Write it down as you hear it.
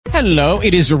Hello,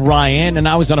 it is Ryan, and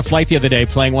I was on a flight the other day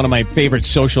playing one of my favorite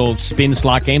social spin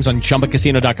slot games on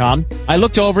ChumbaCasino.com. I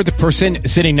looked over at the person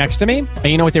sitting next to me, and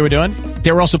you know what they were doing?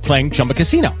 They were also playing Chumba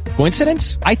Casino.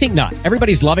 Coincidence? I think not.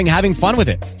 Everybody's loving having fun with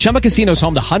it. Chumba Casino is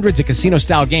home to hundreds of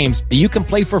casino-style games that you can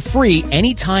play for free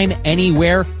anytime,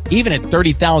 anywhere, even at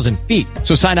 30,000 feet.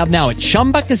 So sign up now at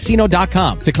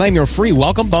ChumbaCasino.com to claim your free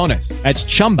welcome bonus. That's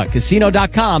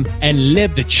ChumbaCasino.com and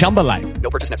live the Chumba life.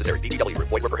 No purchase necessary. VGW.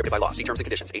 Void were prohibited by law. See terms and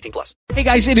conditions. 18+. Hey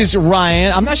guys, it is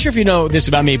Ryan. I'm not sure if you know this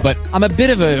about me, but I'm a bit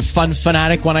of a fun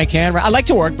fanatic when I can. I like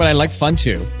to work, but I like fun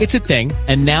too. It's a thing.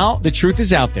 And now the truth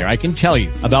is out there. I can tell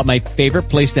you about my favorite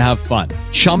place to have fun.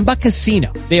 Chumba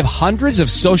Casino. They have hundreds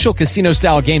of social casino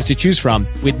style games to choose from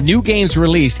with new games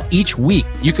released each week.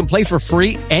 You can play for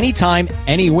free anytime,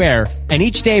 anywhere. And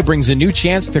each day brings a new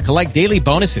chance to collect daily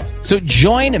bonuses. So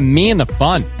join me in the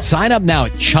fun. Sign up now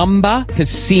at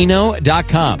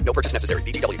ChumbaCasino.com. No purchase necessary.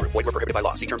 VGW. Void were prohibited by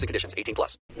law. See terms and conditions.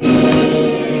 18+.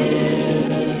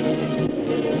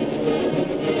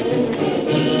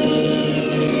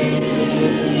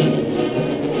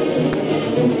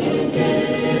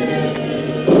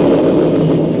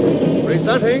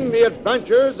 Presenting the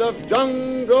adventures of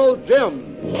Jungle Jim.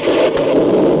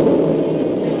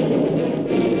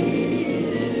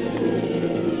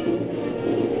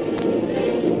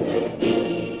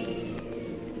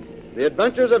 The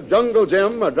Adventures of Jungle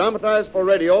Jim are dramatized for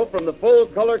radio from the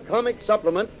full-color comic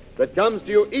supplement that comes to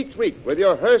you each week with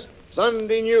your Hearst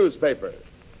Sunday newspaper.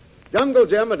 Jungle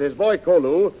Jim and his boy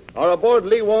Kolu are aboard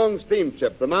Lee Wong's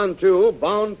steamship, the Manchu,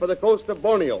 bound for the coast of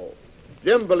Borneo.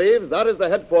 Jim believes that is the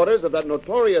headquarters of that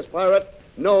notorious pirate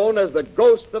known as the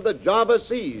Ghost of the Java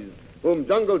Seas, whom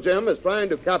Jungle Jim is trying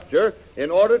to capture in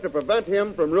order to prevent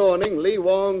him from ruining Lee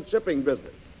Wong's shipping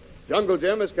business. Jungle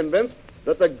Jim is convinced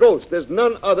that the ghost is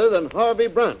none other than Harvey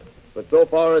Brant, but so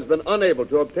far has been unable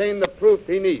to obtain the proof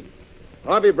he needs.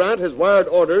 Harvey Brant has wired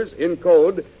orders in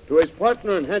code to his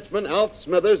partner and henchman Alf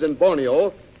Smithers in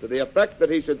Borneo to the effect that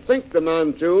he should sink the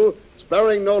Manchu,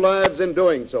 sparing no lives in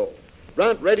doing so.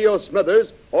 Brant radios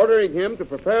Smithers, ordering him to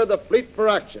prepare the fleet for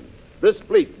action, this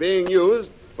fleet being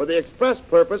used for the express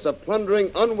purpose of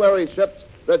plundering unwary ships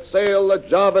that sail the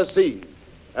Java Seas.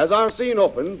 As our scene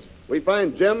opens, we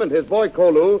find Jim and his boy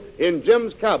Kolu in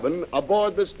Jim's cabin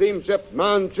aboard the steamship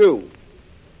Manchu.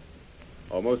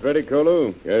 Almost ready,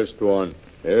 Kolu? Yes, Tuan.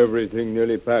 Everything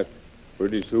nearly packed.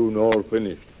 Pretty soon all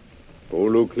finished.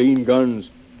 Kolu clean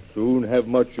guns. Soon have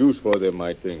much use for them,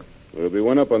 I think. We'll be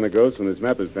one up on the ghost when this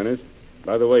map is finished.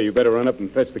 By the way, you better run up and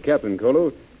fetch the captain,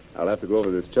 Kolu. I'll have to go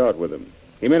over this chart with him.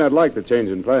 He may not like the change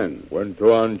in plans. When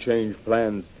Tuan change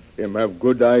plans, him have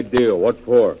good idea what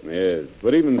for. Yes,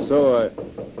 but even so,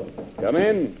 Come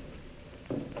in.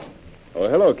 Oh,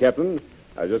 hello, Captain.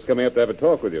 I was just coming up to have a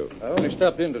talk with you. I only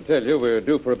stopped in to tell you we're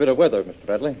due for a bit of weather, Mr.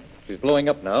 Bradley. She's blowing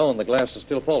up now, and the glass is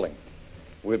still falling.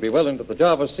 We'll be well into the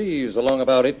Java Seas along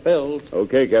about 8 bells.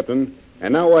 Okay, Captain.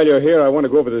 And now, while you're here, I want to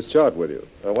go over this chart with you.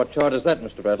 What chart is that,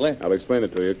 Mr. Bradley? I'll explain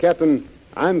it to you. Captain,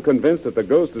 I'm convinced that the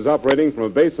Ghost is operating from a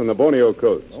base on the Borneo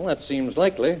coast. Well, that seems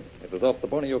likely. It was off the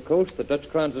Borneo coast the Dutch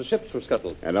Kranz's ships were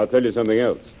scuttled. And I'll tell you something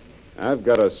else. I've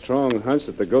got a strong hunch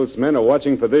that the Ghost's men are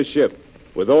watching for this ship,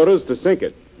 with orders to sink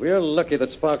it. We're lucky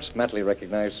that Sparks Matley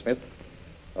recognized Smith,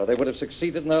 or they would have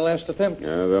succeeded in their last attempt.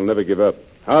 Yeah, they'll never give up.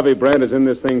 Harvey Brant is in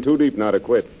this thing too deep now to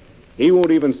quit. He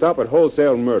won't even stop at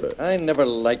wholesale murder. I never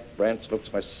liked Brant's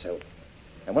looks myself.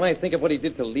 And when I think of what he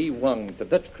did to Lee Wong, to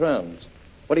Dutch Kranz,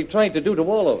 what he tried to do to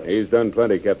all of us... He's done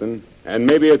plenty, Captain. And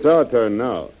maybe it's our turn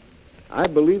now. I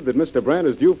believe that Mr. Brant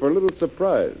is due for a little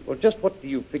surprise. Well, just what do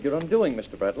you figure on doing,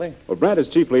 Mr. Bradley? Well, Brant is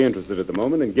chiefly interested at the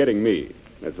moment in getting me.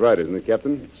 That's right, isn't it,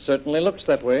 Captain? It certainly looks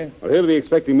that way. Well, he'll be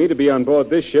expecting me to be on board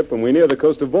this ship when we near the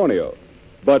coast of Borneo.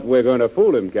 But we're going to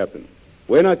fool him, Captain.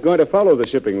 We're not going to follow the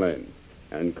shipping lane.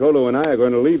 And Kolu and I are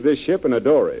going to leave this ship in a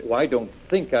dory. Well, I don't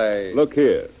think I... Look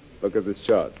here. Look at this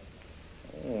chart.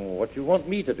 Oh, what you want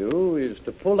me to do is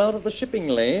to pull out of the shipping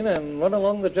lane and run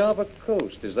along the Java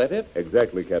coast. Is that it?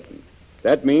 Exactly, Captain.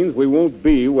 That means we won't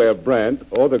be where Brant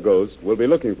or the Ghost will be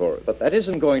looking for us. But that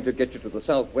isn't going to get you to the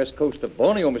southwest coast of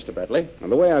Borneo, Mr. Bradley.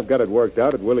 And the way I've got it worked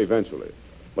out, it will eventually.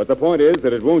 But the point is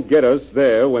that it won't get us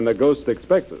there when the Ghost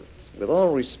expects us. With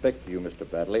all respect to you, Mr.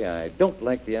 Bradley, I don't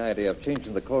like the idea of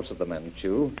changing the course of the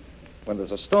Manchu when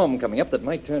there's a storm coming up that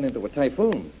might turn into a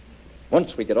typhoon.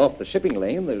 Once we get off the shipping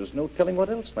lane, there's no telling what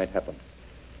else might happen.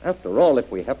 After all,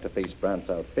 if we have to face Brant's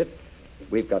outfit,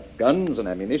 we've got guns and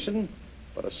ammunition,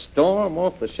 but a storm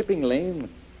off the shipping lane,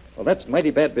 well, that's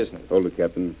mighty bad business. Hold it,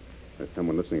 Captain. There's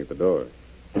someone listening at the door.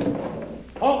 Hold it,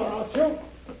 I'll shoot.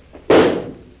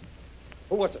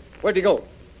 Who was it? Where'd he go?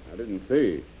 I didn't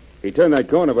see. He turned that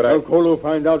corner, but Will Kolu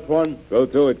find out, Tuan? Go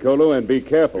to it, Kolu, and be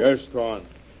careful. Yes, Tuan.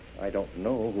 I don't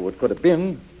know who it could have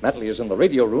been. Matley is in the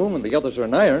radio room, and the others are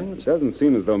in irons. It doesn't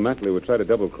seem as though Matley would try to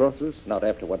double-cross us. Not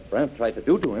after what Brandt tried to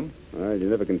do to him. Well, you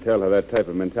never can tell how that type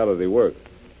of mentality works.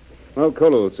 Well,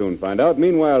 Kolu will soon find out.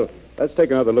 Meanwhile, let's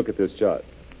take another look at this chart.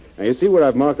 Now, you see where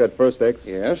I've marked that first X?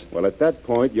 Yes. Well, at that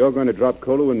point, you're going to drop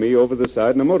Kolu and me over the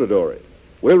side in a motor dory.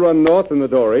 We'll run north in the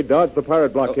dory, dodge the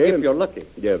pirate blockade. If you're lucky.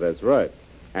 Yeah, that's right.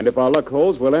 And if our luck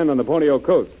holds, we'll land on the Borneo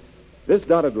coast. This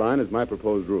dotted line is my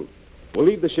proposed route. We'll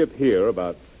leave the ship here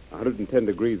about 110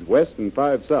 degrees west and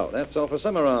 5 south. That's off of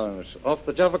Semarang, off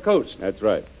the Java coast. That's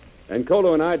right. And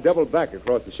Kolu and I double back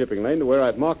across the shipping lane to where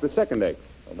I've marked the second X.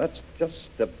 Well, that's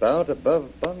just about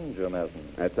above Banja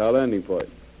Mountain. That's our landing point.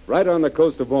 Right on the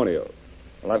coast of Borneo.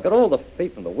 Well, I've got all the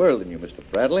faith in the world in you, Mr.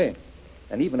 Bradley.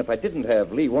 And even if I didn't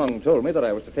have, Lee Wong told me that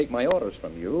I was to take my orders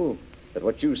from you, that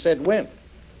what you said went.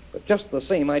 But just the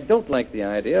same, I don't like the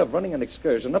idea of running an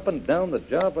excursion up and down the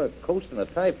Java coast in a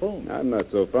typhoon. I'm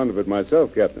not so fond of it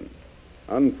myself, Captain.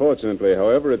 Unfortunately,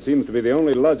 however, it seems to be the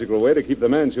only logical way to keep the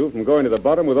Manchu from going to the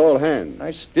bottom with all hands.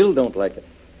 I still don't like it.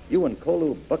 You and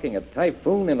Kolu bucking a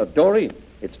typhoon in a dory,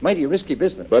 it's mighty risky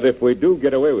business. But if we do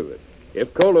get away with it,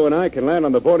 if Kolu and I can land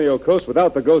on the Borneo coast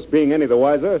without the ghost being any the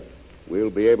wiser, we'll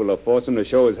be able to force him to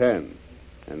show his hand.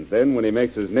 And then when he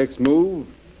makes his next move,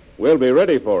 we'll be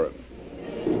ready for him.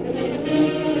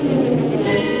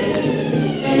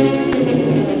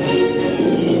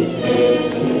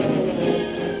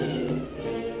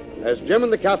 As Jim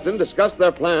and the captain discuss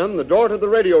their plan, the door to the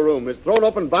radio room is thrown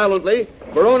open violently.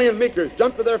 Baroni and Meekers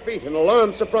jump to their feet in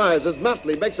alarmed surprise as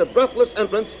Matley makes a breathless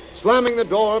entrance, slamming the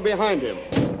door behind him.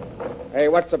 Hey,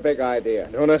 what's the big idea?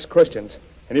 Don't ask questions.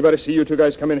 Anybody see you two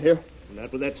guys come in here?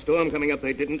 Not with that storm coming up,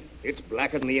 they didn't. It's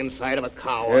blacker than the inside of a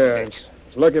cow. Yeah, it's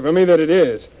lucky for me that it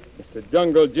is. Mr.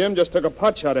 Jungle Jim just took a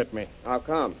pot shot at me. How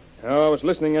come? Oh, I was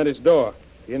listening at his door.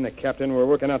 He and the captain were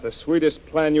working out the sweetest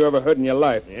plan you ever heard in your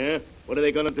life. Yeah? What are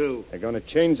they going to do? They're going to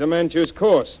change the Manchu's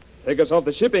course, take us off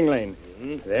the shipping lane.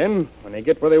 Then, when they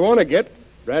get where they want to get,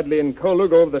 Bradley and Kolu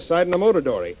go over the side in a motor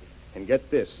dory. And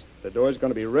get this, the door's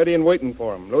going to be ready and waiting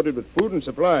for them, loaded with food and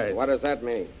supplies. What does that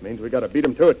mean? Means we got to beat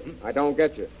them to it. I don't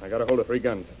get you. I got a hold of 3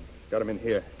 guns. Got them in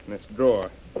here, in this drawer.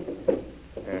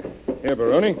 Here,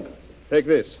 Baroni, take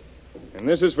this. And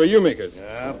this is for you, Meekers.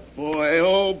 Ah, boy,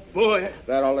 oh, boy. Is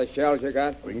that all the shells you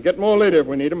got? We can get more later if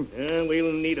we need them. Yeah,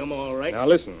 we'll need 'em all right. Now,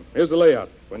 listen. Here's the layout.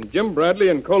 When Jim Bradley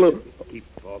and Kolu... Keep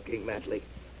talking, Matley.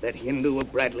 That Hindu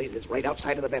of Bradley's is right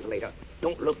outside of the ventilator.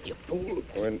 Don't look, you fool.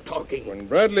 Talking. When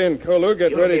Bradley and Kolu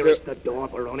get You're ready nearest to... the door,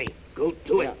 Baroni. Go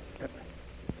to it.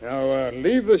 Now,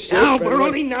 leave the ship... Now, and-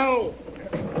 Baroni, now.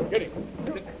 Get him.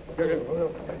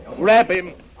 Grab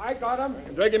him. I got him.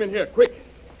 Drag him in here, quick.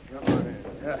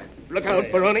 Look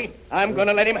out, Baroni. I'm going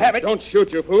to let him have it. Don't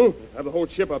shoot, you fool. Have the whole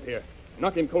ship up here.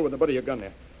 Knock him cold with the butt of your gun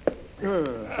there.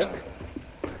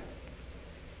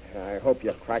 I hope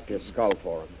you cracked his skull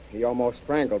for him. He almost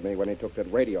strangled me when he took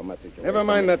that radio message away Never from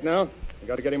mind me. that now. You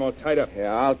got to get him all tied up.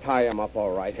 Yeah, I'll tie him up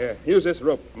all right. Here, use this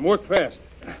rope and work fast.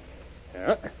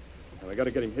 Yeah. Now, we got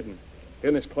to get him hidden. Here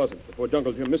in this closet before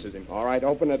Jungle Jim misses him. All right,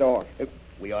 open the door.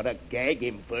 We ought to gag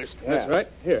him first. That's right.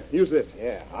 Here, use this.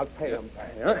 Yeah, I'll pay him.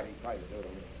 Yeah.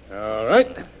 All right.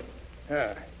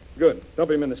 Yeah. Good.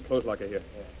 Dump him in this clothes locker here.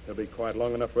 He'll be quiet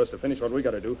long enough for us to finish what we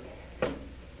got to do. Yeah,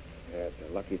 it's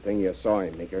a lucky thing you saw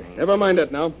him, Meeker. Never mind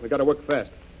that now. We got to work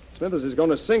fast. Smithers is going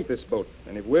to sink this boat,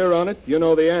 and if we're on it, you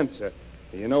know the answer.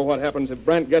 You know what happens if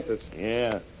Brandt gets us.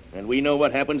 Yeah, and we know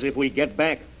what happens if we get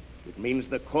back. It means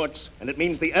the courts, and it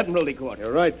means the Admiralty Court.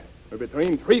 You're right. We're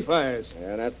between 3 fires.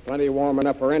 Yeah, that's plenty warm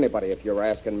enough for anybody, if you're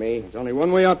asking me. There's only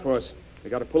one way out for us. We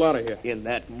got to pull out of here. In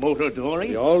that motor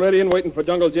dory? We're all ready and waiting for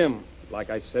Jungle Jim. Like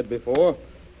I said before,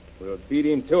 we'll beat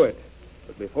him to it.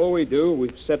 But before we do,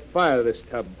 we've set fire to this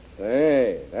tub.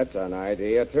 Hey, that's an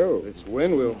idea, too. This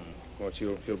wind will... Well,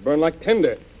 she'll burn like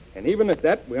tinder. And even at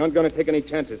that, we aren't going to take any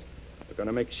chances. We're going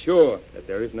to make sure that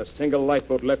there isn't a single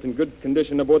lifeboat left in good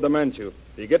condition aboard the Manchu.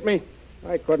 Do you get me?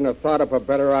 I couldn't have thought up a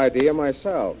better idea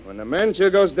myself. When the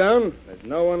Manchu goes down, there's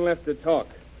no one left to talk.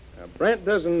 Now, Brandt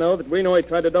doesn't know that we know he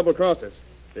tried to double-cross us.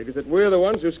 Figures that we're the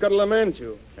ones who scuttled the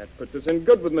Manchu. That puts us in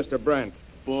good with Mr. Brandt.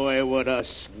 Boy, what a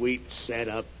sweet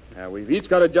setup. Now, we've each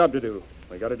got a job to do.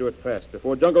 We got to do it fast,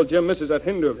 before Jungle Jim misses that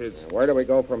Hindu of his. Where do we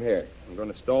go from here? I'm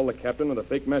going to stall the captain with a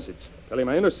fake message. Tell him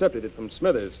I intercepted it from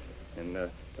Smithers. And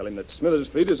tell him that Smithers'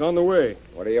 fleet is on the way.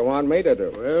 What do you want me to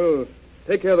do? Well,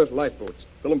 take care of those lifeboats.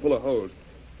 Fill them full of holes.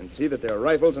 And see that there are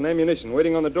rifles and ammunition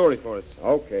waiting on the dory for us.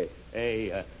 Okay.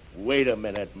 Hey, wait a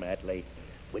minute, Matley.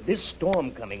 With this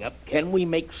storm coming up, can we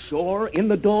make shore in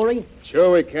the dory?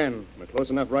 Sure we can. We're close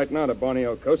enough right now to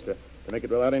Borneo Coast to make it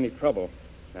without any trouble.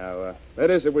 Now, that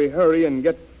is if we hurry and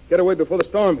get away before the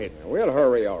storm hits. We'll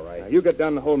hurry, all right. Now, you get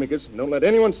down the hole, Meekers, and don't let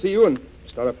anyone see you, and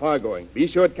start a fire going. Be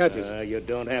sure it catches. You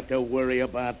don't have to worry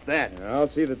about that. I'll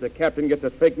see that the captain gets a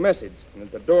fake message, and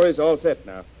that the dory's all set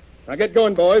now. Now, get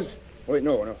going, boys. Wait,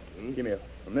 no. Give me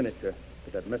a minute to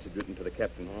get that message written to the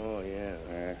captain. Oh,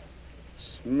 yeah.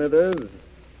 Smithers,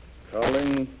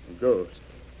 calling Ghost.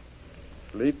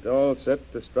 Fleet all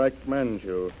set to strike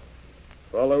Manchu.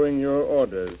 Following your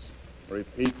orders.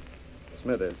 Repeat,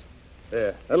 Smithers.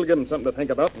 There, that'll give him something to think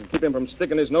about and keep him from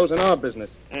sticking his nose in our business.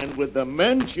 And with the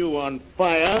Manchu on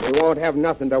fire... We won't have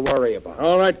nothing to worry about.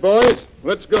 All right, boys,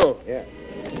 let's go. Yeah.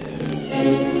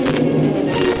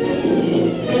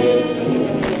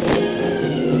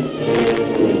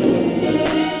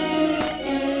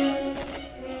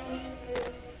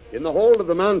 In the hold of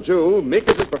the Manchu,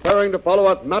 Meekers is preparing to follow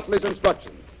out Matley's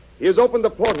instructions. He has opened the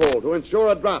porthole to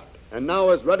ensure a draft, and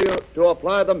now is ready to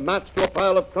apply the match to a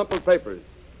pile of crumpled papers.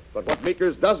 But what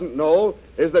Meekers doesn't know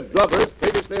is that Glovers,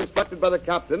 previously instructed by the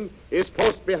captain, is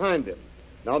close behind him.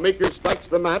 Now Meekers strikes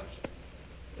the match,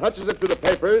 touches it to the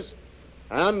papers,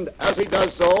 and as he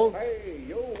does so... Hey,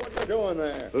 you, what you doing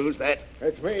there? Who's that?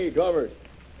 It's me, Glovers.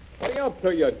 What are you up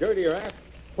to, you dirty rat?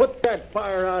 Put that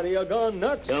fire out of your gun,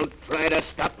 nuts. Don't try to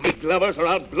stop me, Glovers, or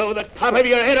I'll blow the top of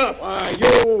your head off. Why,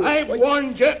 you... I've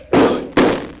warned you.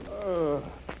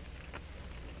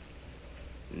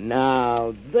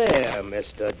 Now, there,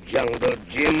 Mr. Jungle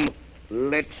Jim.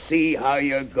 Let's see how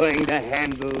you're going to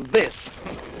handle this.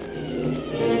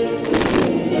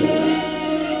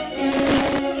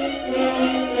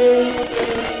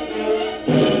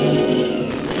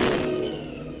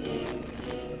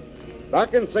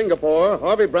 Back in Singapore,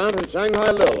 Harvey Brandt and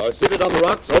Shanghai Lil are seated on the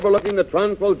rocks overlooking the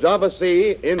tranquil Java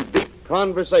Sea in deep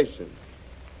conversation.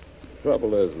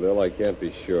 Trouble is, Lil, I can't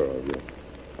be sure of you.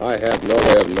 I have no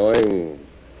way of knowing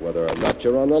whether or not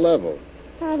you're on the level.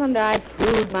 Haven't I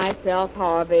proved myself,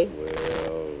 Harvey?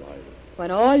 Well, When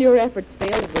all your efforts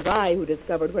failed, it was I who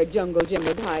discovered where Jungle Jim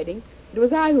was hiding. It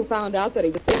was I who found out that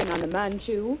he was sitting on the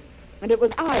Manchu. And it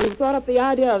was I who thought up the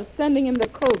idea of sending him the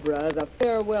Cobra as a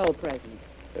farewell present.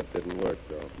 It didn't work,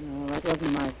 though. No, that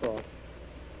wasn't my fault.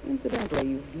 Incidentally,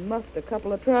 you've muffed a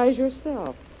couple of tries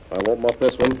yourself. I won't muff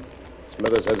this one.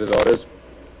 Smithers has his orders.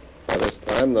 By this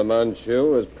time, the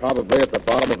Manchu is probably at the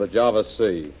bottom of the Java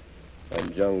Sea.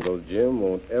 And Jungle Jim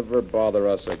won't ever bother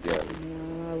us again.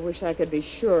 I wish I could be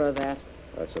sure of that.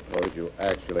 I suppose you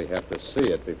actually have to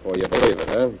see it before you believe it,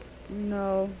 huh?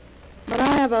 No, but I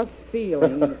have a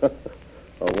feeling. A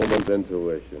woman's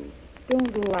intuition.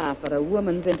 Don't laugh at a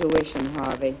woman's intuition,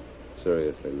 Harvey.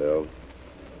 Seriously, Lil.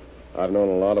 I've known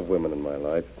a lot of women in my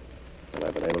life, and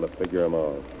I've been able to figure them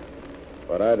out.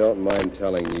 But I don't mind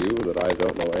telling you that I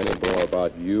don't know any more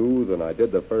about you than I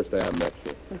did the first day I met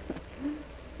you.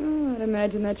 Oh, I'd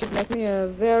imagine that should make me a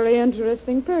very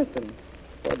interesting person.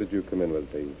 Why did you come in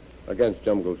with me? Against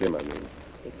Jungle Jim, I mean.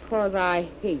 Because I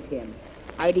hate him.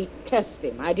 I detest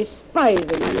him. I despise him.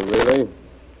 Do you really?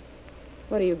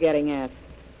 What are you getting at?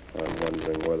 I'm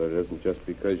wondering whether it isn't just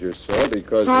because you're sore,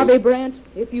 because... Harvey Brandt,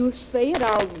 if you say it,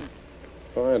 I'll...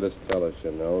 Scientists tell us,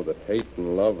 you know, that hate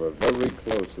and love are very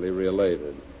closely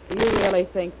related. Do you really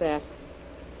think that?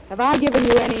 Have I given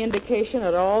you any indication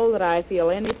at all that I feel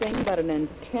anything but an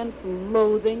intense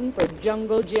loathing for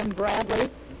Jungle Jim Bradley?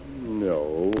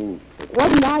 No.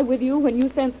 Wasn't I with you when you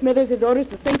sent Smithers his orders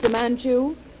to sink the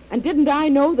Manchu? And didn't I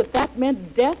know that that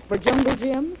meant death for Jungle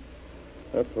Jim?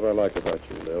 That's what I like about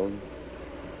you, Lil.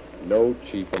 No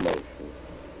cheap emotion.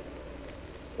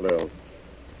 Lil.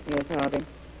 Yes, Harvey.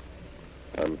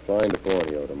 I'm flying to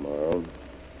Borneo tomorrow.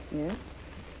 Yes?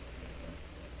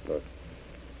 Look,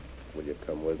 will you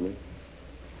come with me?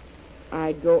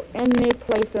 I'd go any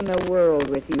place in the world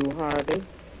with you, Harvey.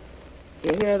 Do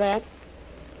you hear that?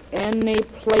 Any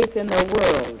place in the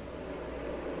world.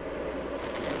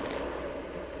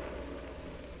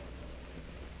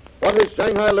 What is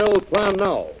Shanghai Lil's plan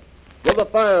now? Will the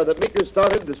fire that Meekers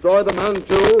started destroy the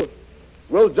Manchu?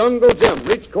 Will Jungle Jim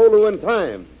reach Kolu in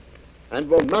time? And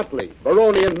will Matley,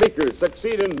 Baroni, and Meekers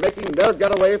succeed in making their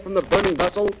getaway from the burning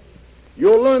vessel?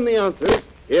 You'll learn the answers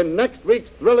in next week's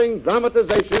thrilling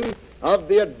dramatization of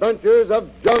the adventures of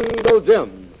Jungle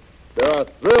Jim. There are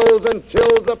thrills and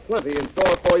chills aplenty in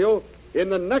store for you in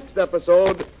the next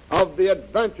episode of The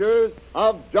Adventures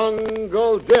of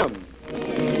Jungle Jim.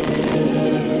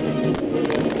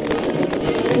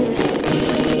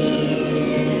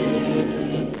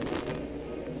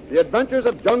 The Adventures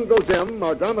of Jungle Jim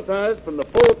are dramatized from the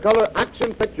full-color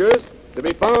action pictures to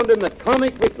be found in the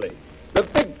Comic Weekly, the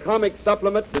big comic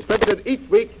supplement distributed each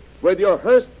week with your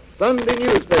Hearst Sunday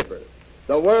newspaper.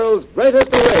 The world's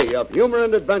greatest array of humor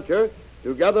and adventure,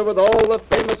 together with all the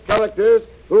famous characters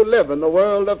who live in the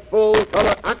world of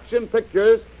full-color action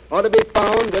pictures, are to be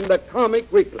found in the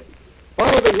Comic Weekly.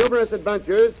 Follow the humorous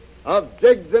adventures of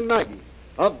Jiggs and Maggie,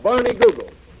 of Barney Google,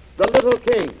 the Little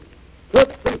King,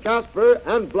 Toots and Casper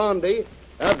and Blondie,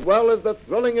 as well as the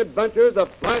thrilling adventures of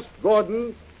Flash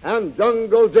Gordon and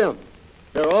Jungle Jim.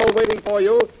 They're all waiting for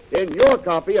you in your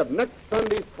copy of next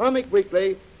Sunday's Comic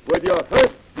Weekly with your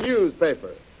Hearst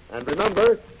newspaper. And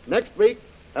remember, next week,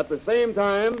 at the same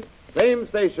time, same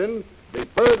station, the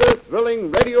further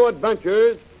thrilling radio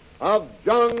adventures of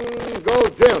Jungle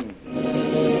Jim.